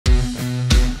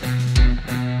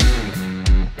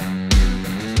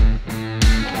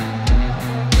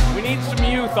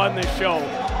on this show.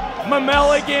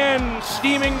 Mamel again,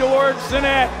 steaming towards the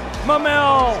net.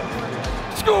 Mamel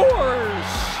scores!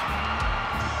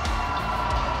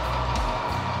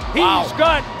 He's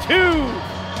got 2.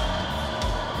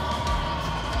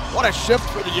 What a shift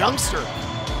for the youngster.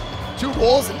 2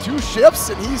 goals and 2 shifts,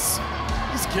 and he's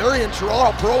carrying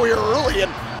Toronto Pro here early.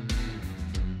 And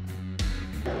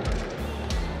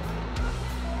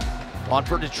on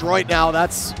for Detroit now.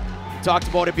 That's, talked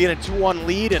about it being a 2-1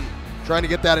 lead and trying to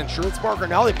get that insurance marker.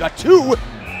 Now they've got 2.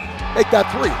 Make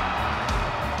that 3.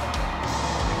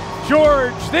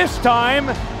 George this time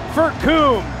for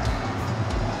Coombe.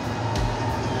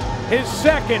 His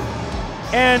 2nd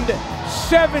and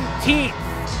 17th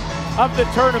of the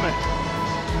tournament.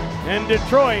 And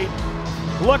Detroit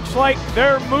looks like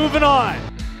they're moving on.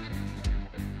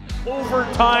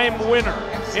 Overtime winner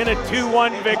in a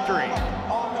 2-1 victory.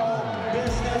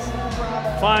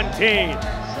 Fontaine.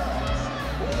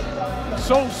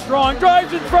 So strong,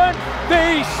 drives in front,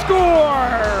 they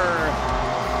score!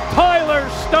 Tyler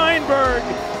Steinberg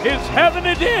is having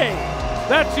a day.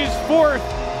 That's his 4th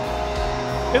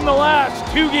in the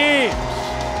last 2 games.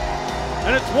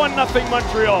 And it's 1-0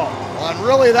 Montreal. And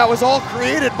really that was all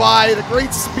created by the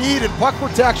great speed and puck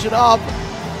protection of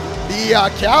the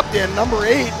captain, number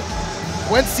 8,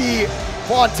 Quincy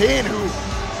Fontaine, who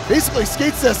basically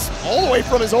skates this all the way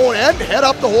from his own end, head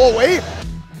up the whole way.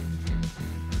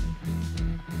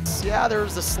 Yeah,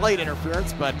 there's a slight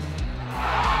interference, but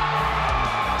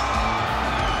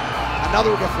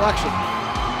another deflection.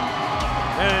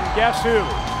 And guess who?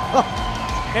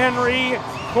 Henry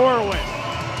Corwin.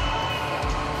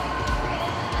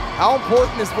 How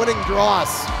important is winning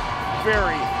draws?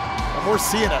 Very. And we're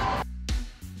seeing it.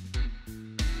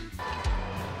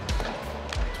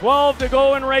 12 to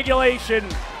go in regulation.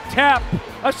 Tap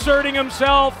asserting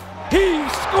himself. He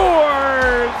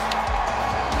scores!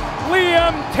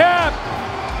 Liam Tap,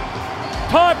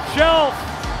 top shelf.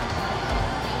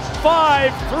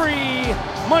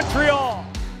 5-3 Montreal.